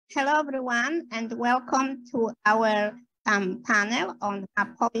Hello, everyone, and welcome to our panel on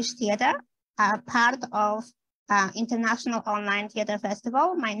Polish theater, part of International Online Theater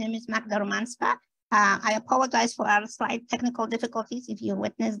Festival. My name is Magda Romanska. I apologize for our slight technical difficulties if you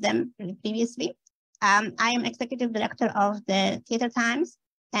witnessed them previously. I am executive director of the Theater Times,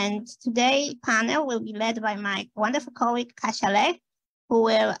 and today's panel will be led by my wonderful colleague, Kasia Lech, who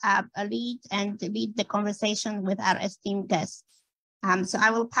will lead the conversation with our esteemed guests. So I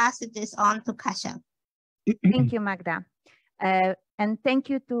will pass this on to Kasia. Thank you, Magda. And thank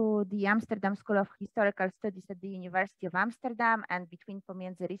you to the Amsterdam School of Historical Studies at the University of Amsterdam and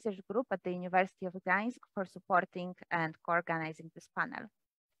Between.Pomiędzy Research Group at the University of Gdańsk for supporting and co-organizing this panel.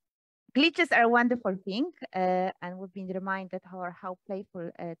 Glitches are a wonderful thing, and we've been reminded how playful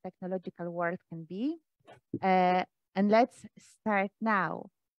a technological world can be. And let's start now.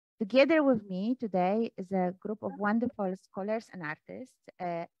 Together with me today is a group of wonderful scholars and artists.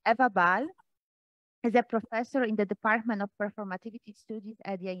 Eva Bal is a professor in the Department of Performativity Studies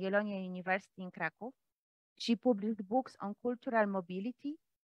at Jagiellonian University in Kraków. She published books on cultural mobility,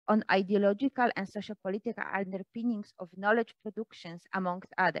 on ideological and socio-political underpinnings of knowledge productions,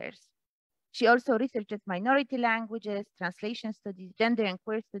 amongst others. She also researches minority languages, translation studies, gender and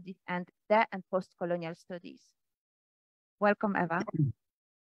queer studies, and the and post-colonial studies. Welcome, Eva.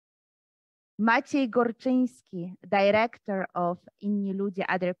 Maciej Gorczyński, director of Inni, Ludzie,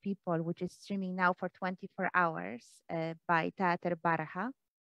 Other People, which is streaming now for 24 hours by Teatr Barakah,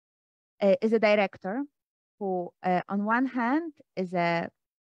 is a director who, on one hand, is a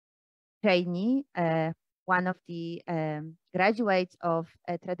trainee, one of the graduates of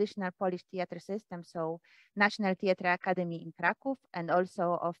a traditional Polish theater system, so National Theatre Academy in Kraków, and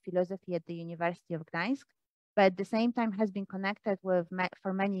also of philosophy at the University of Gdańsk, but at the same time has been connected with,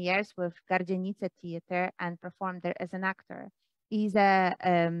 for many years, with Gardzienice Theater and performed there as an actor. He's a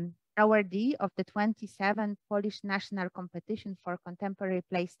awardee of the 27th Polish National Competition for Contemporary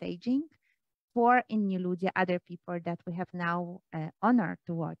Play Staging for Inni, Ludzie, Other People that we have now honored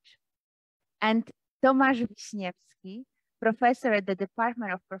to watch. And Tomasz Wiśniewski, professor at the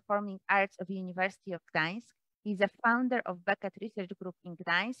Department of Performing Arts of the University of Gdańsk. He's a founder of Beckett Research Group in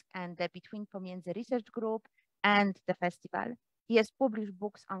Gdańsk and the Between.Pomiędzy Research Group and the festival. He has published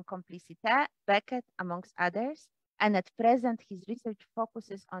books on complicité, Beckett, amongst others, and at present his research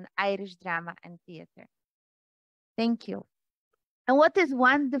focuses on Irish drama and theater. Thank you. And what is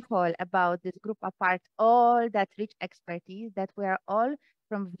wonderful about this group, apart all that rich expertise, that we are all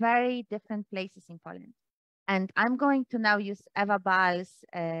from very different places in Poland. And I'm going to now use Eva Bal's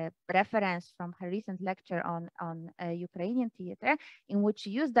reference from her recent lecture on Ukrainian theater, in which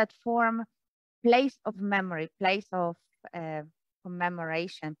she used that form, place of memory, place of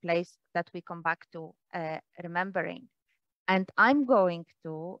commemoration, place that we come back to remembering. And I'm going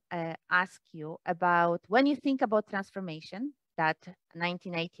to ask you about, when you think about transformation, that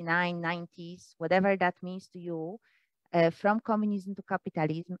 1989, 90s, whatever that means to you, from communism to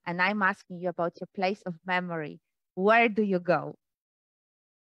capitalism, and I'm asking you about your place of memory. Where do you go?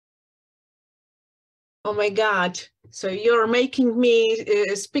 Oh my God, so you're making me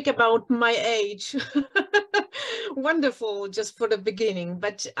speak about my age. Wonderful, just for the beginning.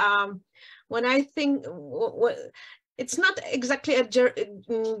 But when I think, it's not exactly a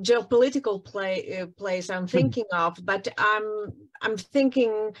geopolitical place I'm thinking of, but I'm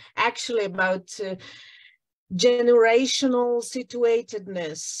thinking actually about generational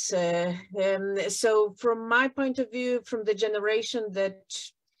situatedness. So from my point of view, from the generation that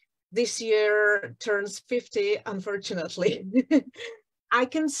this year turns 50, unfortunately, I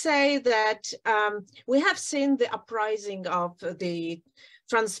can say that we have seen the uprising of the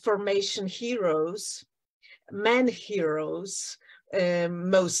transformation heroes, men heroes,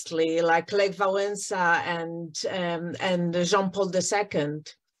 mostly like Lech Wałęsa and Jean-Paul II.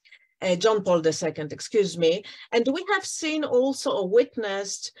 John Paul II, excuse me. And we have seen also or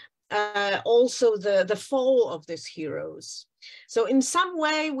witnessed also the fall of these heroes. So in some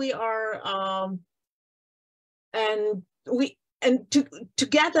way we are,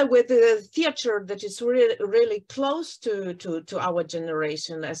 together with the theater that is really close to our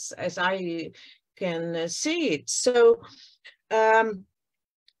generation, as I can see it. So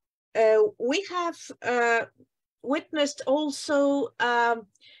we have witnessed also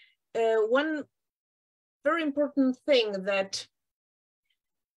one very important thing, that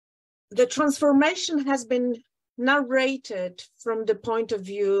the transformation has been narrated from the point of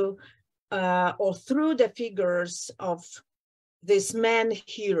view or through the figures of this man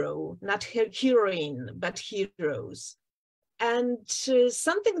hero, not heroine, but heroes. And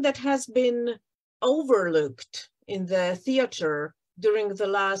something that has been overlooked in the theater during the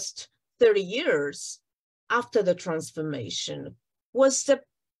last 30 years after the transformation was the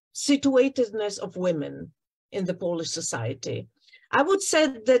situatedness of women in the Polish society. I would say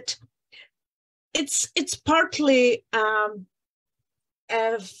that it's partly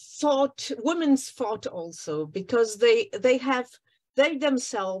women's thought also, because they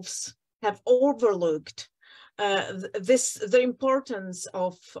themselves have overlooked the importance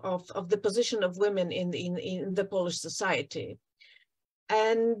of the position of women in the Polish society,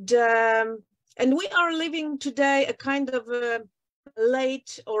 and we are living today a kind of a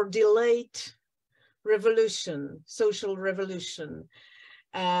late or delayed revolution, social revolution,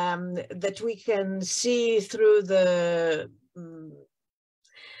 that we can see through the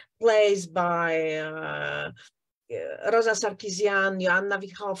plays by Rosa Sarkisian, Joanna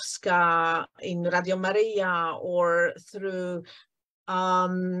Wichowska in Radio Maria, or through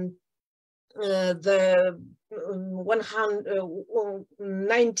the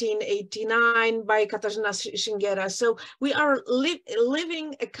 1989 by Katarzyna Szyngera. So we are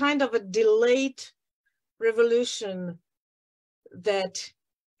living a kind of a delayed revolution that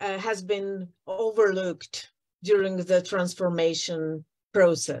has been overlooked during the transformation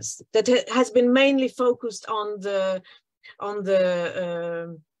process, that has been mainly focused on the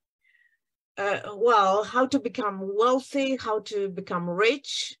well, how to become wealthy, how to become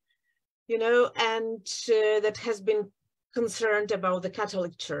rich, you know, and that has been concerned about the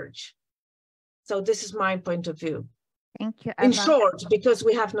Catholic Church. So this is my point of view. Thank you, Ewa. In short, because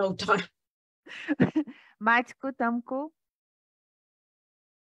we have no time. Maćku, Tomku?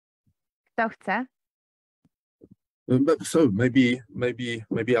 Kto chce? So maybe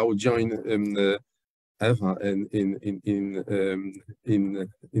I will join Ewa in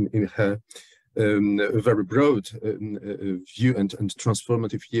her very broad view and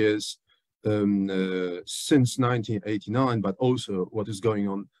transformative years since 1989, but also what is going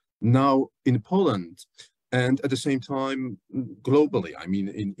on now in Poland, and at the same time globally. I mean,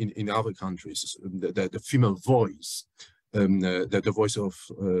 in other countries, the female voice, the voice of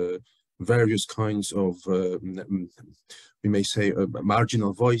various kinds of, we may say,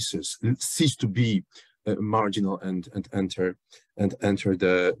 marginal voices cease to be marginal and enter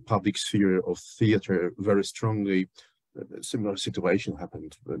the public sphere of theater very strongly. A similar situation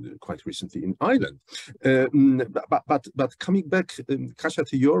happened quite recently in Ireland. But coming back, Kasia,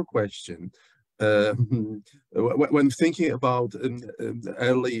 to your question, when thinking about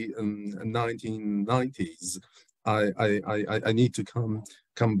early 1990s, I need to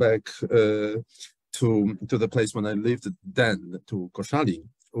come back to the place when I lived then, to Koszalin,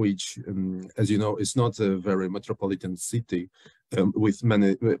 which, as you know, is not a very metropolitan city with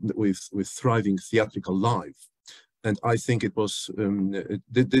thriving theatrical life. And I think it was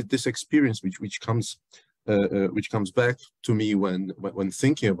this experience which comes back to me when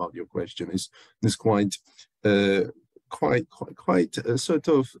thinking about your question is quite sort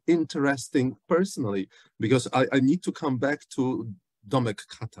of interesting personally, because I need to come back to Domek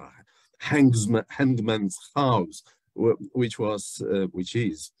Kata, Hangman's House, which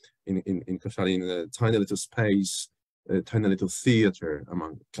is in Koszalin a tiny little space, a tiny little theater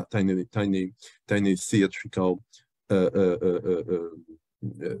among tiny theatrical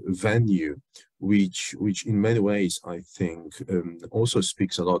venue, which in many ways I think also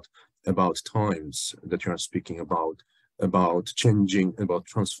speaks a lot about times that you are speaking about changing, about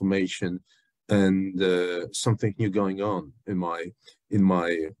transformation, and something new going on in my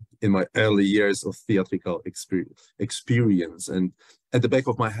early years of theatrical experience. And at the back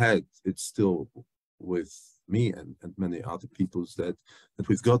of my head, it's still with me and many other people that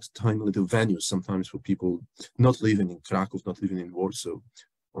we've got tiny little venues, sometimes for people not living in Kraków, not living in Warsaw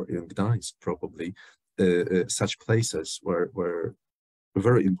or in Gdańsk, probably. Such places were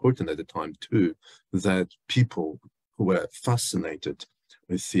very important at the time too, that people who were fascinated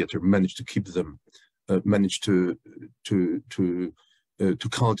with theater managed to keep them, managed to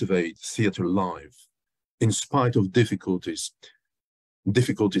cultivate theater life in spite of difficulties,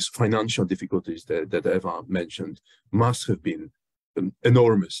 financial difficulties that Eva mentioned must have been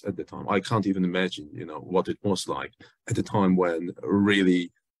enormous at the time. I can't even imagine, you know, what it was like at the time when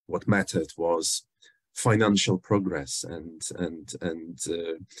really what mattered was financial progress and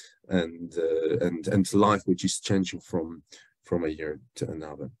life which is changing from a year to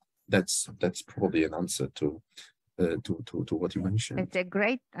another. That's probably an answer to what you mentioned. It's a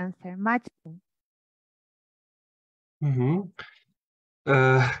great answer, Maciej. Mm-hmm.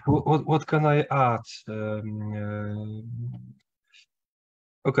 What can I add?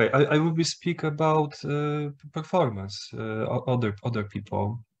 Okay, I will be speak about performance, other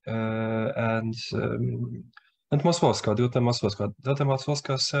people, and And Masłowska, Dorota Masłowska. Dorota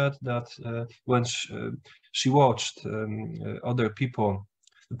Masłowska said that when she watched other people,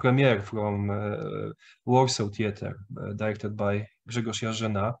 the premiere from Warsaw Theater, directed by Grzegorz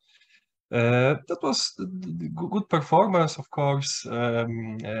Jarzyna, that was a good performance, of course,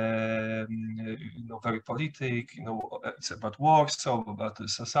 very politic, it's about Warsaw, about the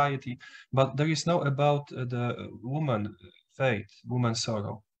society, but there is no about the woman fate, woman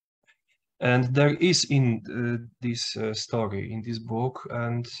sorrow. And there is in this story, in this book,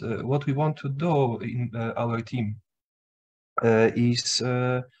 and what we want to do in our team is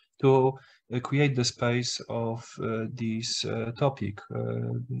to create the space of this topic.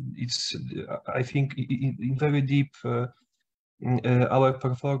 It's, I think, in very deep, our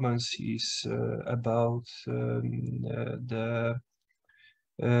performance is about the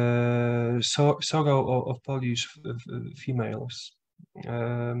sorrow of Polish females.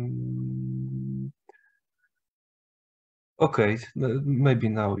 Okay, maybe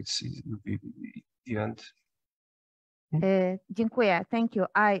now it's the end. Dziękuję. Thank you.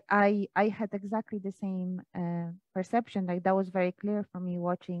 I had exactly the same perception. Like that was very clear for me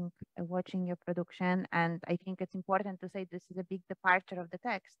watching your production, and I think it's important to say this is a big departure of the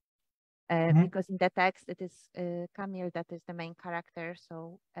text, because in the text it is Kamil that is the main character.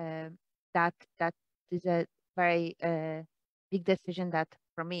 So that is a very big decision that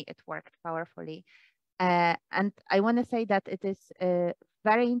for me it worked powerfully. And I want to say that it is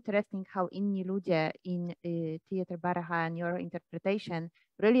very interesting how Inni Ludzie in Teatr Barakah and your interpretation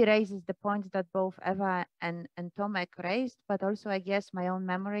really raises the points that both Eva and Tomek raised, but also I guess my own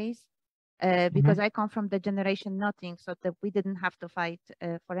memories, because I come from the generation nothing, so that we didn't have to fight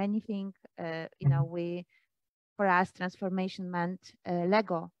for anything. For us, transformation meant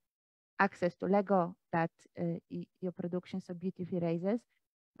Lego, access to Lego that your production so beautifully raises.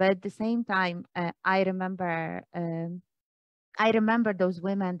 But at the same time, I remember those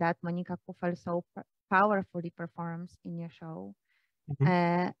women that Monika Kufel so powerfully performs in your show,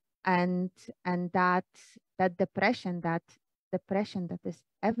 and that depression that is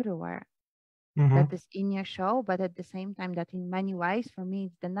everywhere, that is in your show. But at the same time, that in many ways, for me,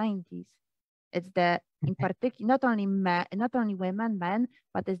 it's the 90s. It's the in particular not only women, men,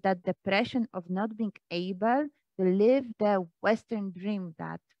 but it's that depression of not being able to live the Western dream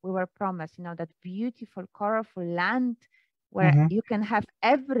that we were promised, that beautiful, colorful land where you can have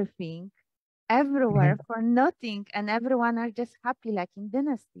everything everywhere for nothing and everyone are just happy like in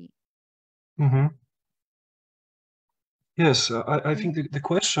Dynasty. Yes, I think the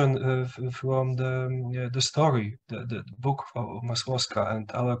question from the story, the book of Masłowska and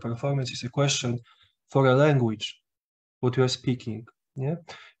our performance is a question for a language, what we are speaking. Yeah,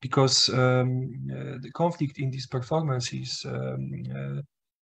 because the conflict in this performance is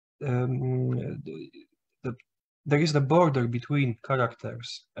there is the border between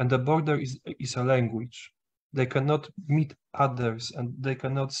characters, and the border is a language. They cannot meet others and they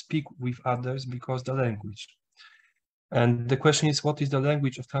cannot speak with others because the language. And the question is, what is the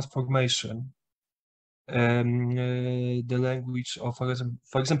language of transformation? The language of, for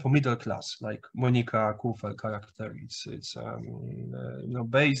example, middle class, like Monika Kufel character. It's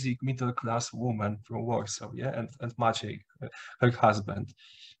basic middle class woman from Warsaw, yeah, and Maciej, her husband.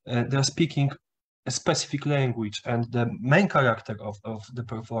 They're speaking a specific language, and the main character of the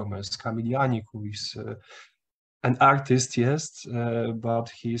performance, Kamil, who is an artist, yes, but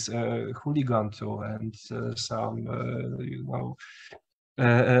he's a hooligan too, and some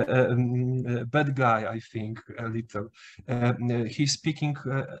bad guy, I think, a little. He's speaking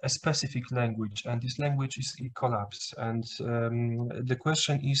a specific language, and this language is in collapse. And the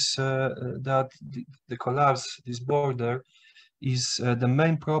question is that the collapse, this border, is the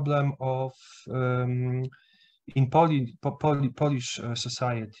main problem of in Polish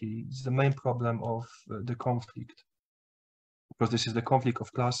society. Is the main problem of the conflict, because this is the conflict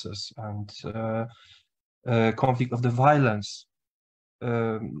of classes and conflict of the violence.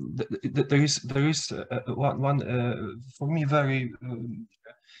 There is one for me very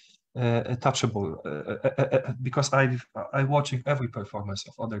touchable, because I watching every performance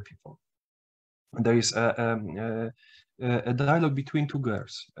of other people. There is a dialogue between two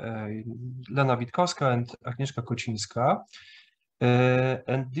girls, Lena Witkowska and Agnieszka Kocińska,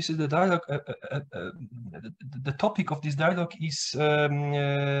 and this is the dialogue. The topic of this dialogue is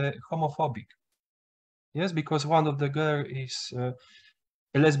homophobic. Yes, because one of the girl is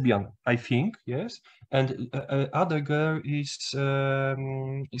a lesbian, I think, yes, and other girl is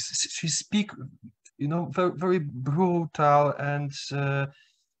she speak, very, very brutal and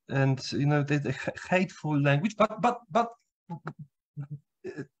the hateful language, but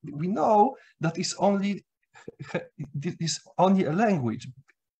we know that is only is only a language.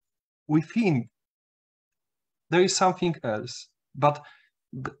 Within there is something else, but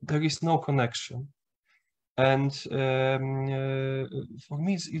there is no connection. And for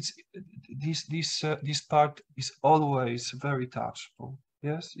me, this part is always very touchable.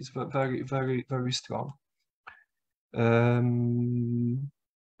 Yes, it's very, very, very strong. I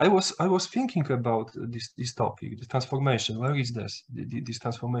was thinking about this topic, the transformation. Where is this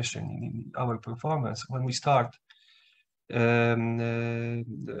transformation in our performance? When we start,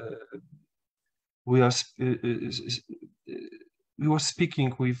 we were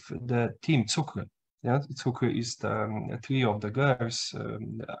speaking with the team Cukry. Yeah, Cukry is the trio of the girls: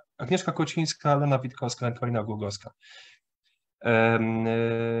 Agnieszka Kocińska, Lena Witkowska, and Karina Górgowska.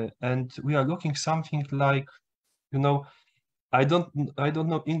 And we are looking something like, you know, I don't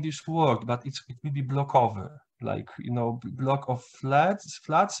know English word, but it will be blockover, like, you know, block of flats,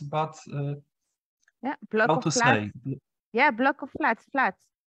 but yeah, block how of to flats. say? Yeah, block of flats.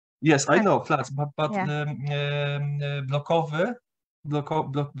 Yes, I know flats, but yeah. blockover.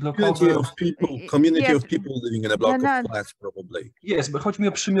 Community of people, community of people living in a block of flats, probably. Yes, bo chodzi mi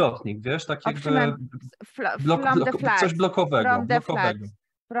o przymiotnik, wiesz, tak jakby coś blokowego.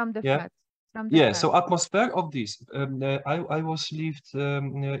 From the flats. Yeah, so atmosphere of this. I was lived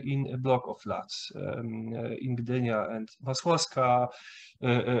in a block of flats in Gdynia, and Masłowska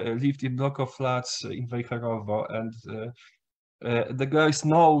lived in block of flats in Wejherowo, and the guys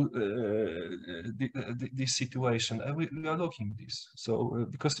know this situation, and we are looking this. So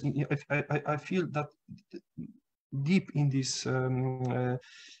because I feel that deep in this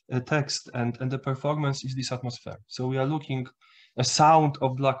text and the performance is this atmosphere. So we are looking a sound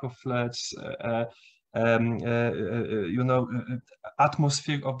of block of flats, you know,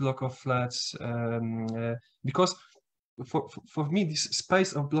 atmosphere of block of flats, because for me this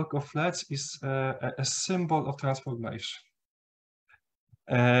space of block of flats is a symbol of transformation.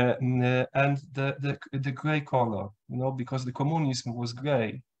 And the gray color, you know, because the communism was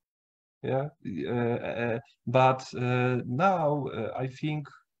gray, yeah. But now I think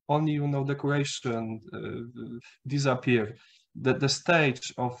only, you know, decoration disappear. The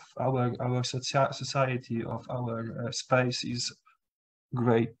stage of our society, of our space is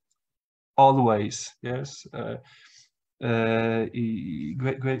gray always. Yes.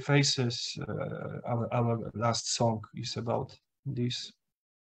 Great faces. Our last song is about this.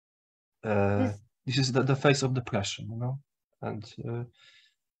 This is the face of depression, you know, and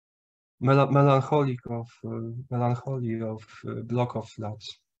melancholy of block of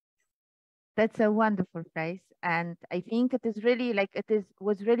flats. That's a wonderful phrase, and I think it is really like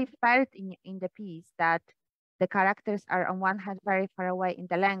was really felt in the piece that the characters are on one hand very far away in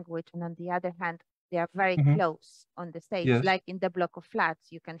the language, and on the other hand they are very close on the stage. Yes. Like in the block of flats,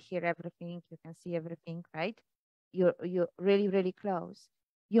 you can hear everything, you can see everything, right? You're really, really close.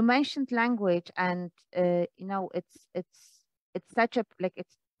 You mentioned language, and you know, it's such a, like,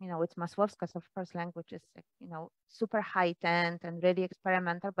 it's, you know, it's Masłowska's, of course, language is, you know, super heightened and really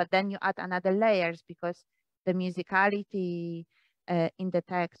experimental, but then you add another layers because the musicality in the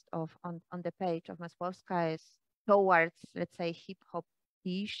text of on the page of Masłowska is towards, let's say, hip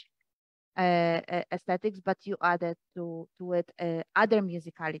hop-ish aesthetics, but you added to it other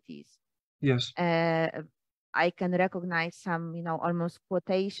musicalities. Yes. I can recognize some, you know, almost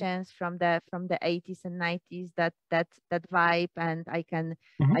quotations from the 80s and 90s, that vibe, and I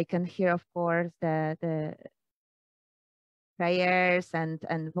can hear, of course, the prayers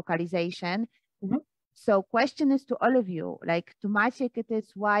and vocalization. So question is to all of you, like to Maciej, it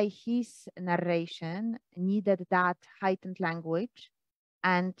is why his narration needed that heightened language,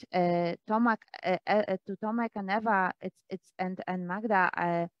 and to Tomek and Eva, it's and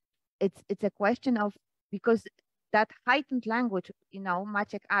Magda, it's a question of, because that heightened language, you know,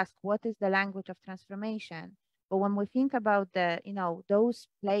 Maciej asked, what is the language of transformation? But when we think about the, you know, those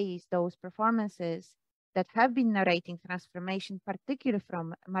plays, those performances that have been narrating transformation, particularly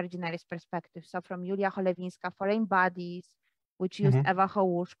from marginalized perspective, so from Julia Cholewińska, Foreign Bodies, which used Ewa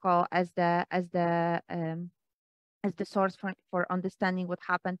Hołuszko as the source for understanding what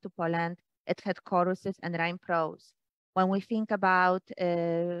happened to Poland. It had choruses and rhyme prose. When we think about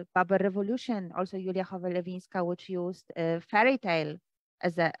Babel Revolution, also Julia Cholewińska, which used fairy tale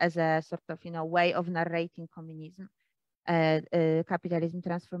as a sort of, you know, way of narrating communism, capitalism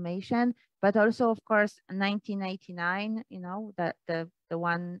transformation, but also, of course, 1989, you know, the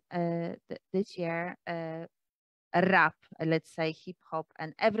one this year, rap, let's say, hip hop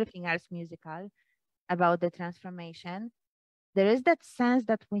and everything else musical about the transformation. There is that sense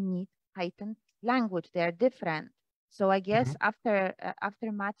that we need heightened language. They are different. So I guess after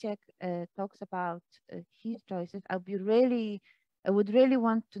Maciej talks about his choices, I would really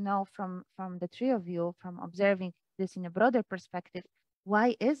want to know from the three of you, from observing this in a broader perspective,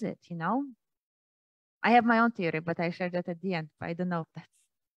 why is it, you know? I have my own theory, but I share that at the end. I don't know if that's...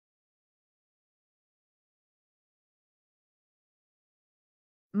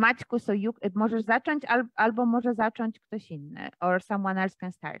 Maćku, so możesz zacząć, albo może zacząć ktoś inny, or someone else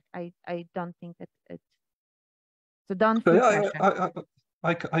can start. I don't think it so don't feel pressure.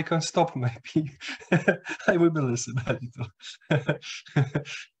 I can stop maybe. I will be listening a little.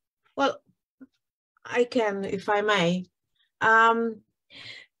 Well, I can, if I may.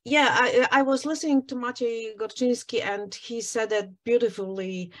 Yeah, I was listening to Maciej Gorczyński, and he said it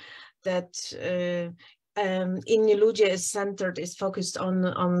beautifully, that Inni Ludzie is focused on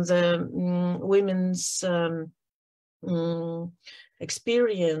the women's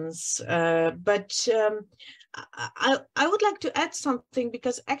experience, but I would like to add something,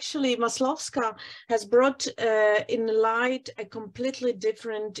 because actually Masłowska has brought in light a completely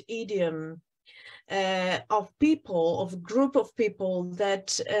different idiom of people, of a group of people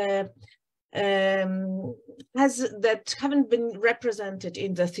that haven't been represented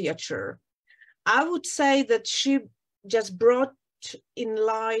in the theater. I would say that she just brought in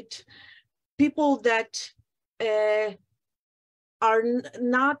light people that are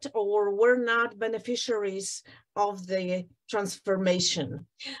not or were not beneficiaries of the transformation.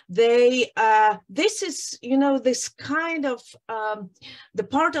 This is, you know, this kind of the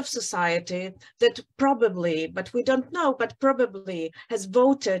part of society that probably, but we don't know, but probably has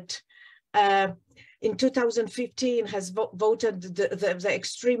voted in 2015, has voted the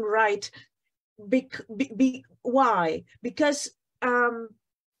extreme right. Why? Because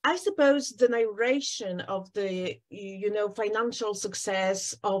I suppose the narration of the, you know, financial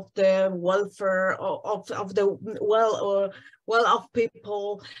success, of the welfare, of the well-off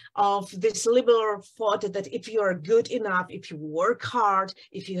people, of this liberal thought that if you are good enough, if you work hard,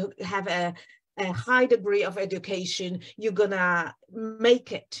 if you have a high degree of education, you're gonna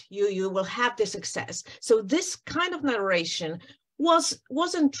make it. You will have the success. So this kind of narration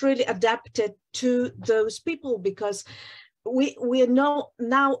wasn't really adapted to those people, because we know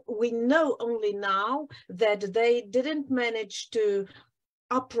only now that they didn't manage to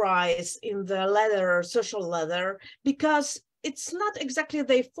uprise in the social ladder, because it's not exactly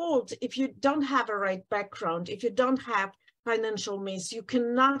their fault. If you don't have a right background, if you don't have financial means, you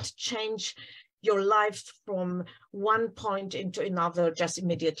cannot change your life from one point into another just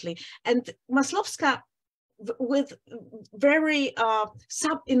immediately. And Masłowska, with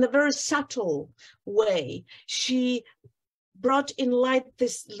in a very subtle way, she brought in light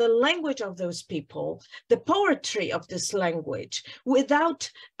the language of those people, the poetry of this language, without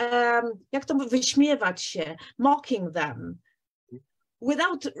jak to wyśmiewać się, mocking them,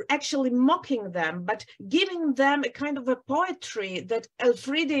 without actually mocking them, but giving them a kind of a poetry that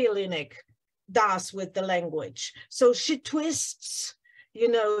Elfriede Jelinek does with the language. So she twists, you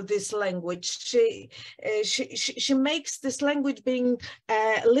know, this language. She makes this language being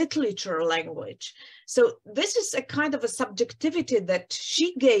a literature language. So this is a kind of a subjectivity that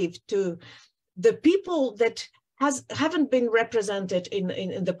she gave to the people that haven't been represented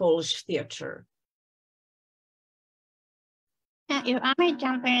in the Polish theater. Yeah, if I may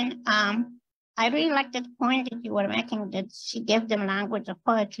jump in, I really like that point that you were making, that she gave them language of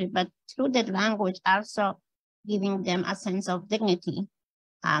poetry, but through that language also giving them a sense of dignity.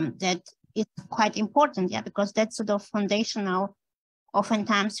 That is quite important, yeah, because that's sort of foundational,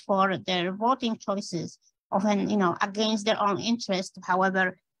 oftentimes, for their voting choices, often, you know, against their own interest.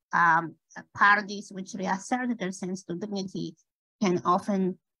 However, parties which reassert their sense of dignity can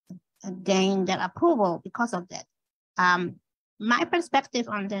often gain their approval because of that. My perspective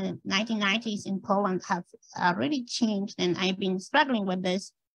on the 1990s in Poland have really changed, and I've been struggling with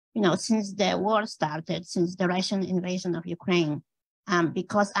this, you know, since the war started, since the Russian invasion of Ukraine.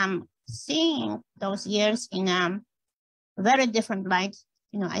 Because I'm seeing those years in a very different light.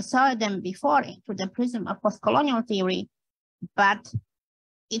 You know, I saw them before through the prism of post-colonial theory, but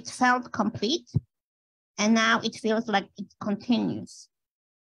it felt complete. And now it feels like it continues.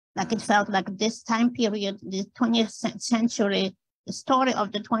 Like it felt like this time period, the 20th century, the story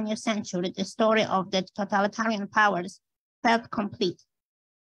of the 20th century, the story of the totalitarian powers felt complete.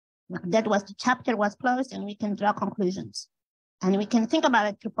 That was, the chapter was closed, and we can draw conclusions. And we can think about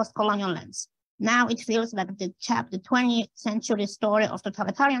it through post-colonial lens. Now it feels like the 20th century story of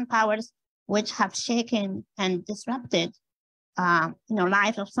totalitarian powers, which have shaken and disrupted, you know,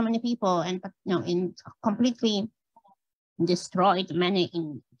 lives of so many people, and, you know, completely destroyed many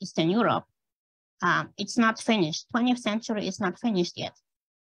in Eastern Europe. it's not finished. 20th century is not finished yet.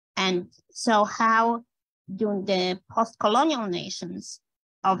 And so how do the post-colonial nations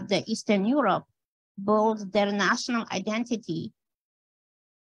of the Eastern Europe build their national identity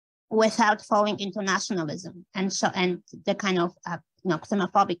without falling into nationalism and the kind of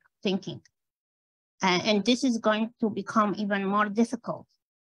xenophobic thinking? And this is going to become even more difficult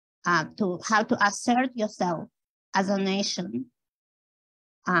to how to assert yourself as a nation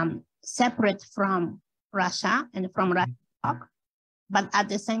separate from Russia and from Russia, but at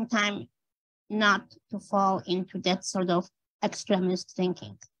the same time not to fall into that sort of extremist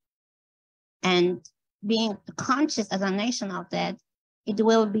thinking. And being conscious as a nation of that, it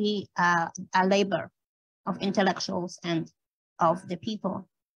will be a labor of intellectuals and of the people.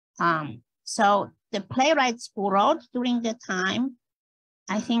 So the playwrights who wrote during the time,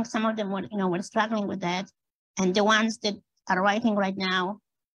 I think some of them were struggling with that. And the ones that are writing right now,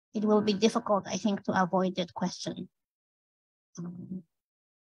 it will be difficult, I think, to avoid that question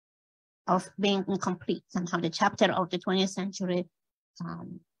of being incomplete, somehow the chapter of the 20th century,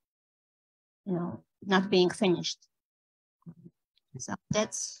 not being finished. So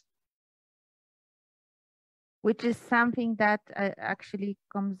that's. Which is something that actually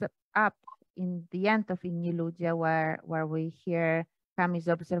comes up in the end of Inni Ludzie, where we hear Kamil's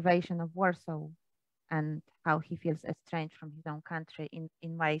observation of Warsaw and how he feels estranged from his own country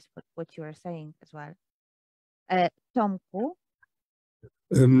in ways, but what you are saying as well. Tomku?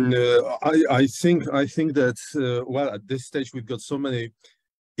 I think that well, at this stage we've got so many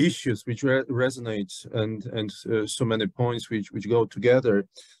issues which resonate and so many points which go together.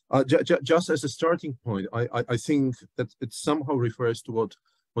 Just as a starting point, I think that it somehow refers to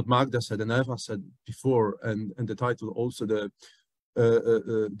what Magda said and Eva said before, and the title also,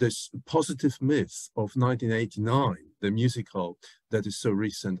 this positive myth of 1989, the musical that is so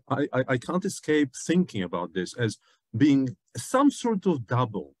recent. I can't escape thinking about this as being some sort of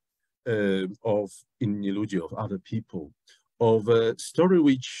double of Inni Ludzie, of other people, of a story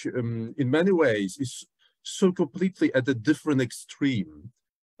which in many ways is so completely at a different extreme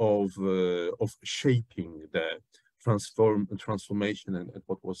of shaping the transformation and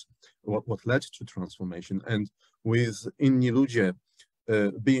what led to transformation, and with Inni Ludzie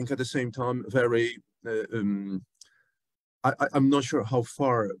being at the same time very I'm not sure how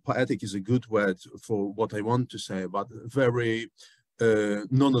far poetic is a good word for what I want to say, but very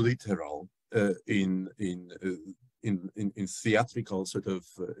non-literal in theatrical sort of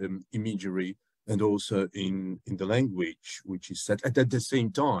imagery, and also in the language which is set at the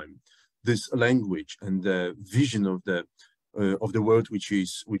same time. This language and the vision of the world which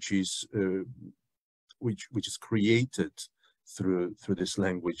is created through this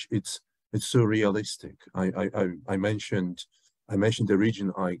language, it's so realistic. I mentioned the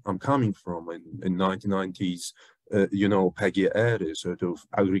region I'm coming from in 1990s. PGR, sort of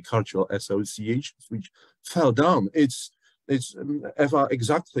agricultural associations which fell down. It's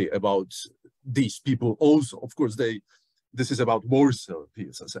exactly about these people also. Of course, this is about Warsaw,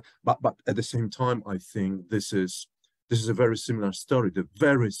 but at the same time, I think this is a very similar story, the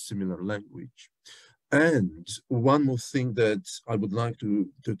very similar language. And one more thing that I would like to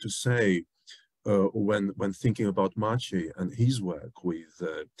say when thinking about Maciej and his work with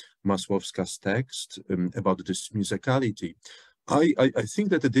Masłowska's text about this musicality, I think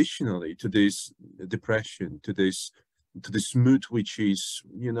that additionally to this depression, to this mood which is,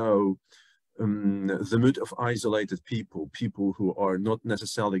 the mood of isolated people who are not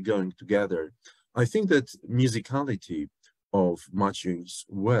necessarily going together, I think that musicality of Maciej's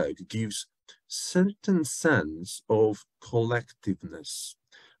work gives certain sense of collectiveness.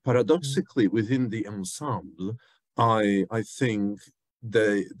 Paradoxically, within the ensemble, I think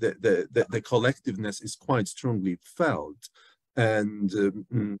the collectiveness is quite strongly felt, and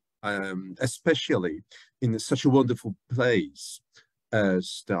especially in such a wonderful place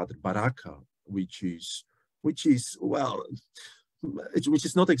as Teatr Barakah, which is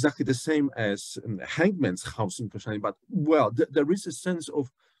not exactly the same as Hangman's House in Koszalin, but well, there is a sense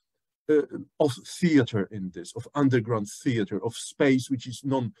of theater in this, of underground theater, of space which is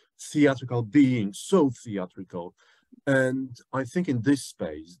non-theatrical being so theatrical. And I think in this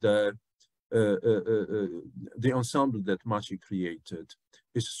space, the ensemble that Maciej created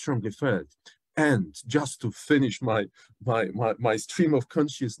is strongly felt. And just to finish my stream of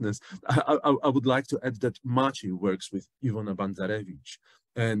consciousness, I would like to add that Maciej works with Iwona Bandzarewicz,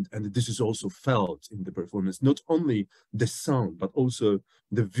 and this is also felt in the performance, not only the sound, but also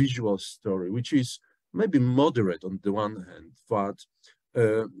the visual story, which is maybe moderate on the one hand, but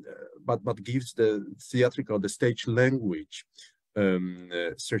gives the theatrical, the stage language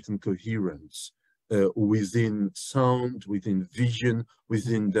certain coherence. within sound, within vision,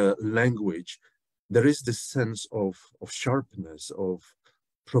 within the language, there is this sense of sharpness, of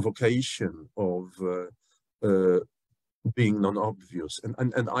provocation, of being non-obvious.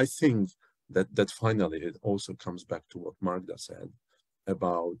 And I think that finally it also comes back to what Magda said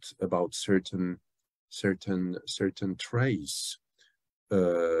about certain traits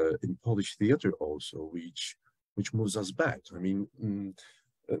in Polish theater also, which moves us back. I mean,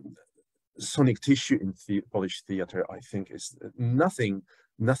 sonic tissue in Polish theater, I think, is nothing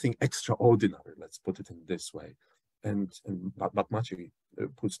extraordinary. Let's put it in this way. But Maciej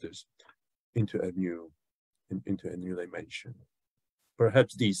puts this into a new dimension.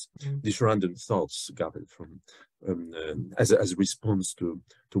 Perhaps these random thoughts gathered from as a response to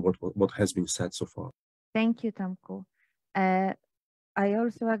what has been said so far. Thank you, Tomku. I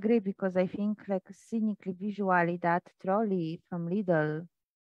also agree, because I think, like, cynically, visually, that trolley from Lidl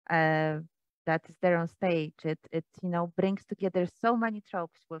that is there on stage, it brings together so many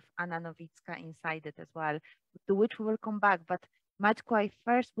tropes with Anna Nowicka inside it as well, to which we will come back. But Maćku, I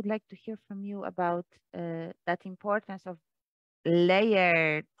first would like to hear from you about that importance of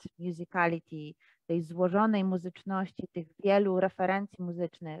layered musicality, tej złożonej muzyczności, tych wielu referencji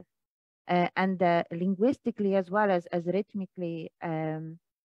muzycznych, and linguistically as well as rhythmically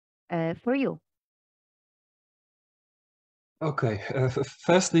for you. Okay,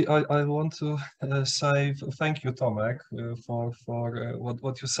 firstly, I want to say thank you, Tomek, for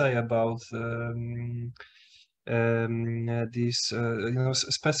what you say about this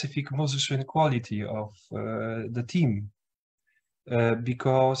specific musician quality of the team,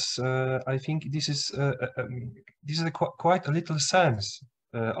 because I think this is quite a little sense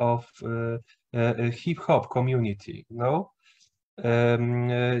of a hip hop community.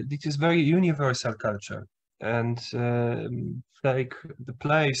 This is very universal culture, and like the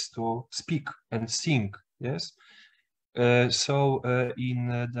place to speak and sing. Yes. So in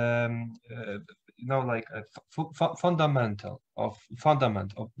the like a fundament of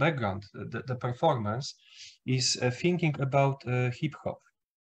background, the performance is thinking about hip hop.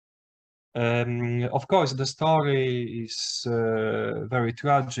 Of course, the story is very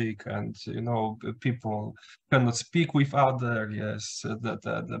tragic, and people cannot speak with other. Yes,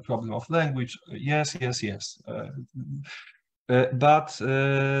 the problem of language. Yes. But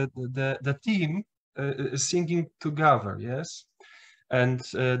the team is singing together. Yes, and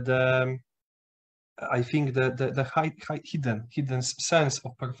I think the hidden sense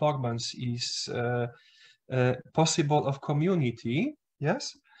of performance is possible of community.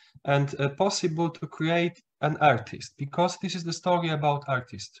 Yes. And possible to create an artist, because this is the story about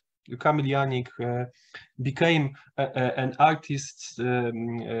artists. Kamil Janik became an artist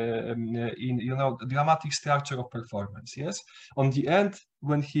in dramatic structure of performance. Yes, on the end,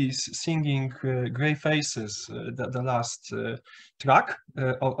 when he's singing "Grey Faces," the last track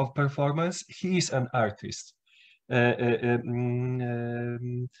of performance, he is an artist.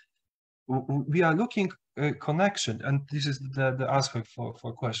 We are looking connection, and this is the answer for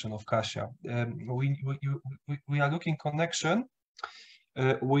question of Kasia. We are looking connection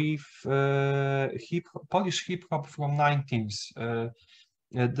with Polish hip hop from 19th.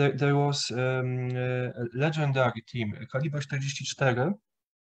 There was a legendary team, Kaliber 44,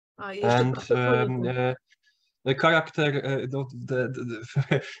 and the character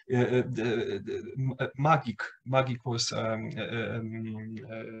Magic was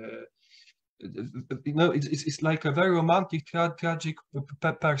it's like a very romantic, tragic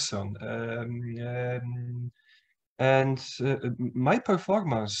person, and my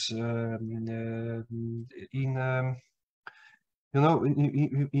performance in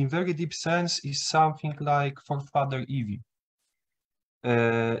very deep sense is something like for Father Evie,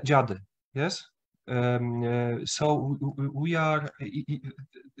 Dziady. Yes. So we are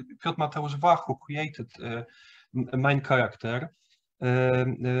Piotr Mateusz Wach, who created main character.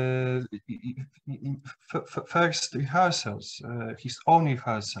 First rehearsals, his own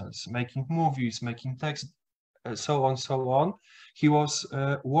rehearsals, making movies, making text, so on. He was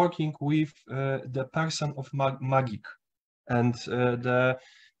working with the person of Magic and the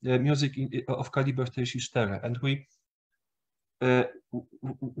music of Kaliber 44, and we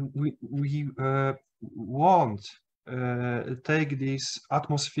want take this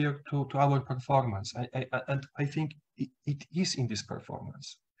atmosphere to our performance, and I think it is in this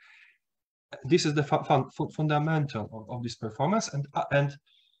performance. This is the fundamental of this performance, and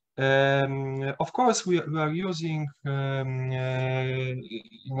of course we are using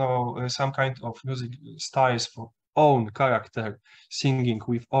some kind of music styles for own character, singing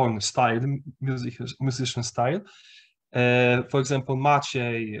with own style, musician style. For example,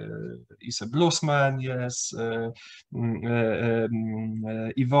 Maciej is a bluesman, yes.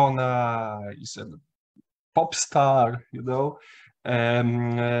 Ivona is a pop star, you know.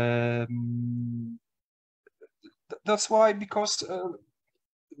 That's why, because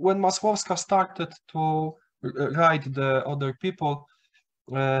when Masłowska started to write the other people,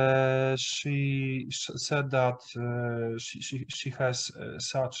 she said that she has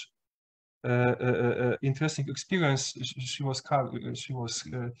such interesting experience. She was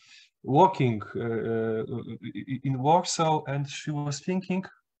working in Warsaw, and she was thinking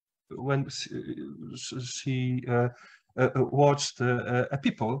when she watched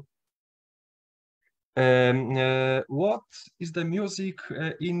people, what is the music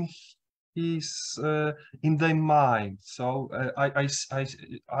in his in their mind. So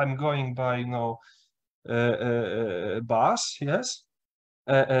I'm going by, you know, bus, yes.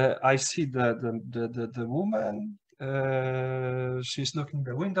 I see the woman, she's looking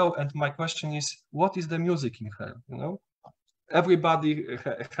the window, and my question is, what is the music in her, you know? Everybody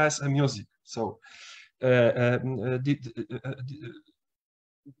has a music. So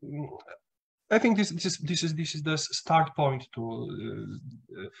I think this is the start point to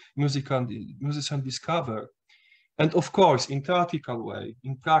musician discover, and of course in theatrical way,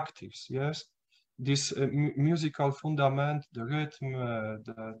 in practice, yes, this musical fundament, the rhythm,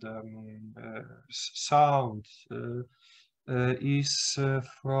 the sound is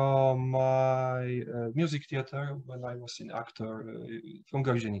from my music theater when I was an actor from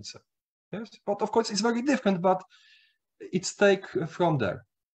Gorczyński. Yes, but of course it's very different, but it's take from there.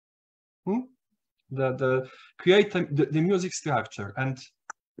 Create the music structure and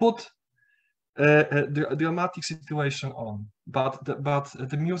put the dramatic situation on, but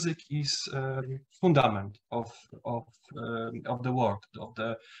the music is fundament of the world, of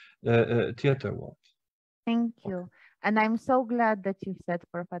the theater world. Thank you. And I'm so glad that you said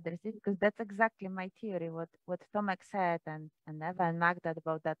forefathers, because that's exactly my theory, what Tomek said and Eva and Magda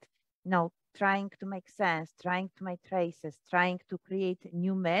about that, you know, trying to make sense, trying to make traces, trying to create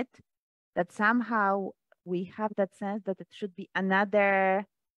new myth, that somehow we have that sense that it should be another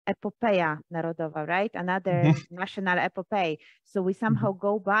epopeia narodowa, right? Another national epopee. So we somehow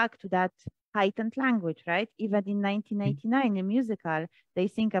go back to that heightened language, right? Even in 1989, a musical, they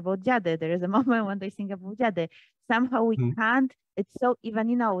think about Dziady. There is a moment when they think about Dziady. Somehow we can't, it's so, even,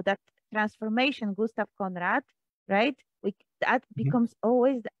 you know, that transformation, Gustav Konrad, right? That becomes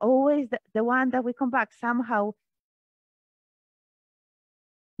always the one that we come back somehow.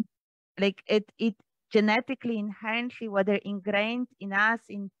 Like it genetically, inherently, whether ingrained in us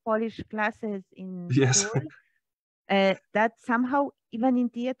in Polish classes in school, that somehow even in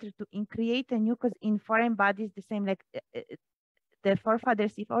theater to create a new, because in foreign bodies the same, like the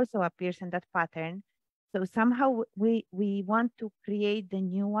forefathers if also appears in that pattern. So somehow we want to create the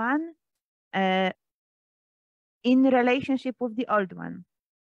new one in relationship with the old one.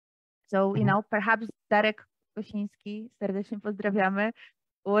 So, you know, perhaps Darek Kosiński, serdecznie pozdrawiamy,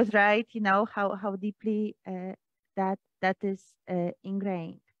 was right, you know, how deeply that is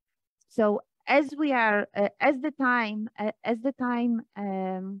ingrained. So as we are, as the time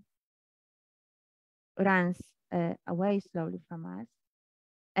runs away slowly from us,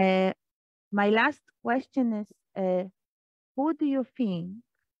 my last question is, who do you think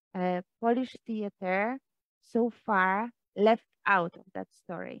Polish theater so far left out of that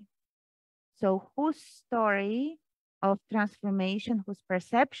story? So whose story of transformation, whose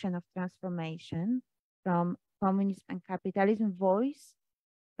perception of transformation from communism and capitalism, voice,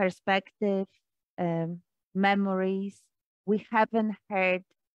 perspective, memories, we haven't heard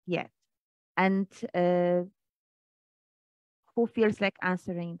yet? And who feels like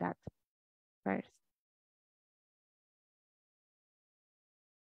answering that first?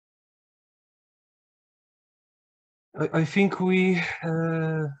 I think we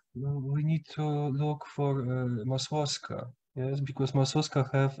need to look for Masłowska, yes, because Masłowska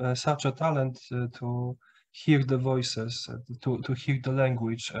have such a talent to hear the voices, to hear the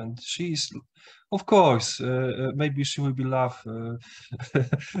language, and she is, of course, maybe she will be laugh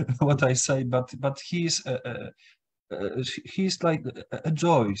what I say, but he's like a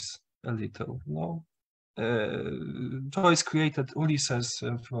Joyce a little, you know. Joyce created Ulysses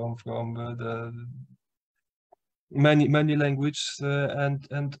from the many languages,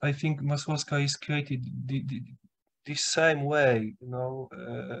 and I think Masłowska is created the same way, you know.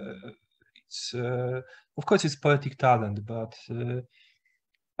 It's of course it's poetic talent, but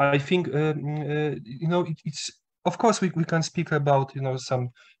I think you know, it's, of course we can speak about, you know, some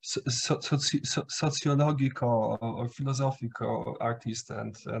sociological or philosophical artist,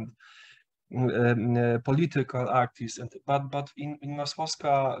 and political artist, but in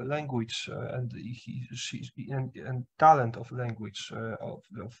Masłowska language and talent of language of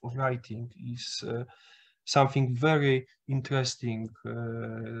writing is something very interesting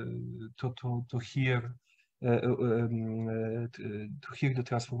to hear the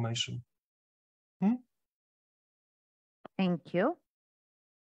transformation. Thank you.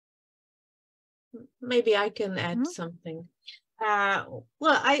 Maybe I can add something. Well,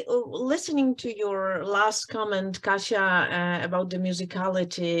 listening to your last comment, Kasia, about the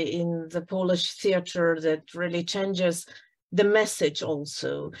musicality in the Polish theater that really changes the message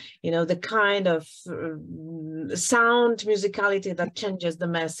also, you know, the kind of sound musicality that changes the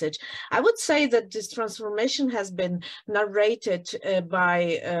message. I would say that this transformation has been narrated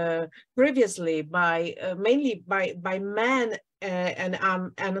previously mainly by men, and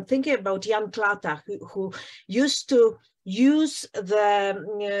I'm thinking about Jan Klata, who used to use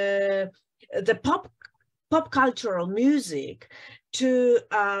the pop cultural music to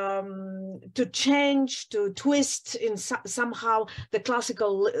change, to twist in somehow the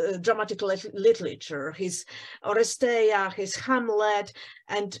classical dramatic literature, his Oresteia, his Hamlet,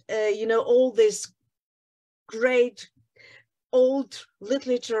 and you know, all this great old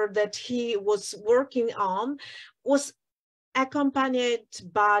literature that he was working on was accompanied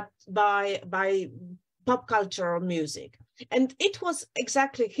by pop cultural music. And it was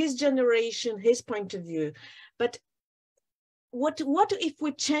exactly his generation, his point of view. But what if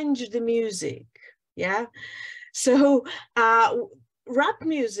we change the music? Yeah. So rap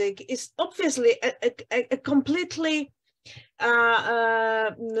music is obviously a completely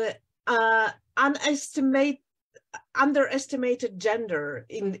underestimated gender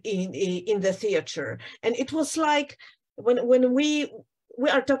in the theater. And it was like when we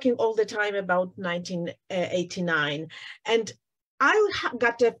are talking all the time about 1989, and I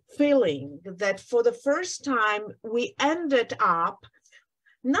got a feeling that for the first time we ended up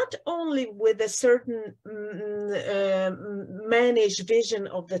not only with a certain mannish vision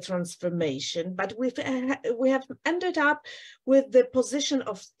of the transformation, but we have ended up with the position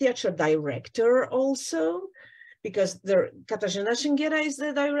of theater director also, because Katarzyna Szyngiera is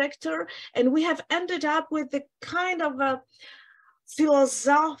the director, and we have ended up with the kind of a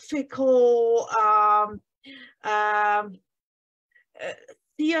philosophical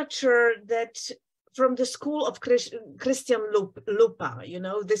theater that from the school of Christian Lupa, you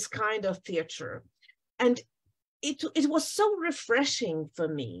know, this kind of theater. And it was so refreshing for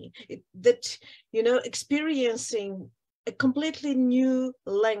me that, you know, experiencing a completely new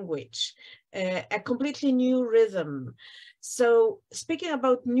language, a completely new rhythm. So speaking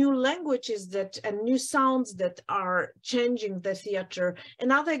about new languages and new sounds that are changing the theater,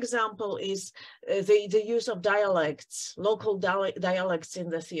 another example is the use of dialects, local dialects in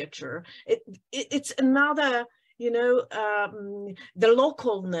the theater. It's another, you know, the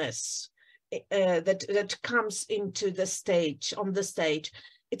localness that comes into the stage, on the stage.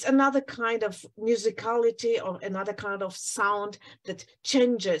 It's another kind of musicality or another kind of sound that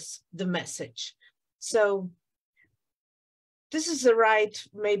changes the message. So this is the right,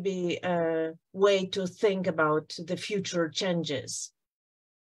 maybe, way to think about the future changes.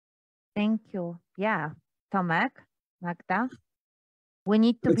 Thank you. Yeah. Tomek, Magda, we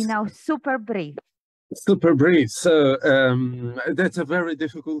need to be now super brief. Super brief. So that's a very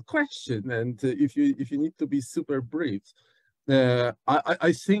difficult question. And if you need to be super brief,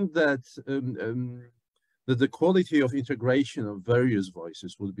 I think that the quality of integration of various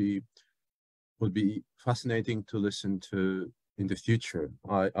voices would be fascinating to listen to in the future.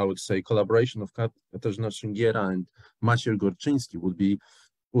 I would say collaboration of Katarzyna Szyngiera and Maciej Gorczyński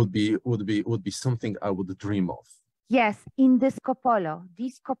would be something I would dream of. Yes, in Disco Polo.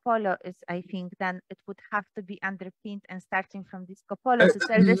 Disco Polo is, I think, then it would have to be underpinned and starting from Disco Polo to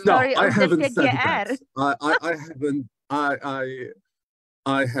tell the story of the PGR.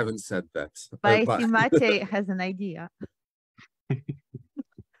 I haven't said that. But I see Maciej has an idea.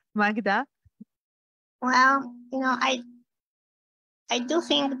 Magda? Well, you know, I do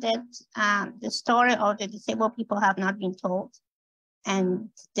think that the story of the disabled people have not been told, and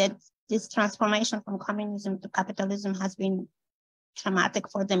that this transformation from communism to capitalism has been traumatic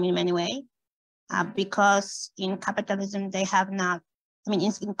for them in many ways, because in capitalism they have not, I mean,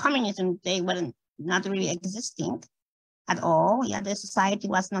 in communism they were not really existing at all. Yeah, the society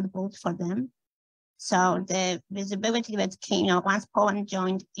was not built for them. So the visibility that came, you know, once Poland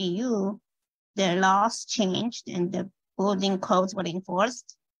joined EU, the laws changed and the building codes were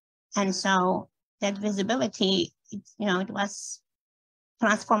enforced. And so that visibility, you know, it was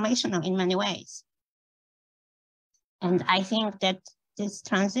transformational in many ways. And I think that this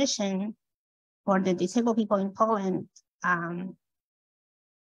transition for the disabled people in Poland, I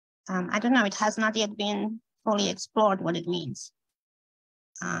don't know, it has not yet been fully explored what it means.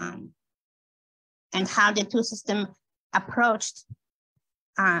 And how the two systems approached,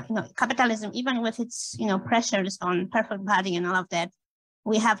 capitalism, even with its, pressures on perfect body and all of that,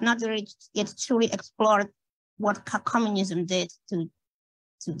 we have not really yet truly explored what communism did to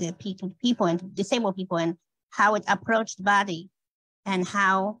the people and disabled people, and how it approached body, and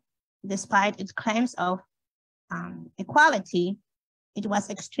how, despite its claims of equality, it was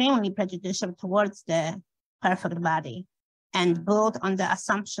extremely prejudicial towards the perfect body and built on the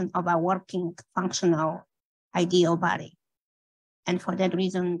assumption of a working, functional, ideal body. And for that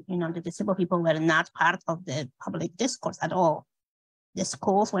reason, the disabled people were not part of the public discourse at all. The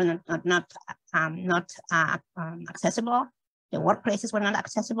schools were not accessible. The workplaces were not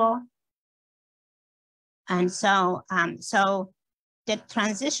accessible. And so the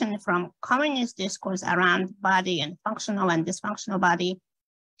transition from communist discourse around body and functional and dysfunctional body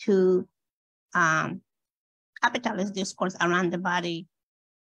to capitalist discourse around the body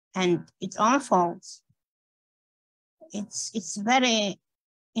and its own faults, it's very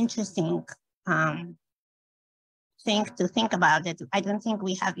interesting thing to think about. That I don't think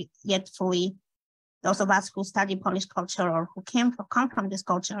we have yet fully, those of us who study Polish culture or who come from this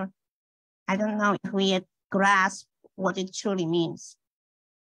culture, I don't know if we yet grasp what it truly means.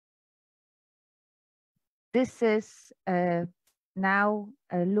 This is now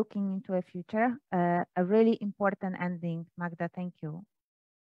looking into a future, a really important ending. Magda, thank you.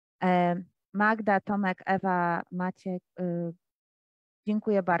 Magda, Tomek, Ewa, Maciej,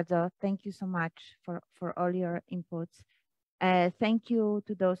 dziękuję bardzo. Thank you so much for all your inputs. Thank you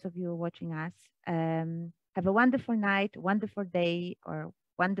to those of you watching us. Have a wonderful night, wonderful day, or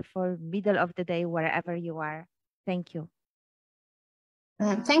wonderful middle of the day, wherever you are. Thank you.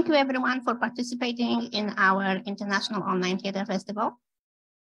 Thank you everyone for participating in our International Online Theatre Festival.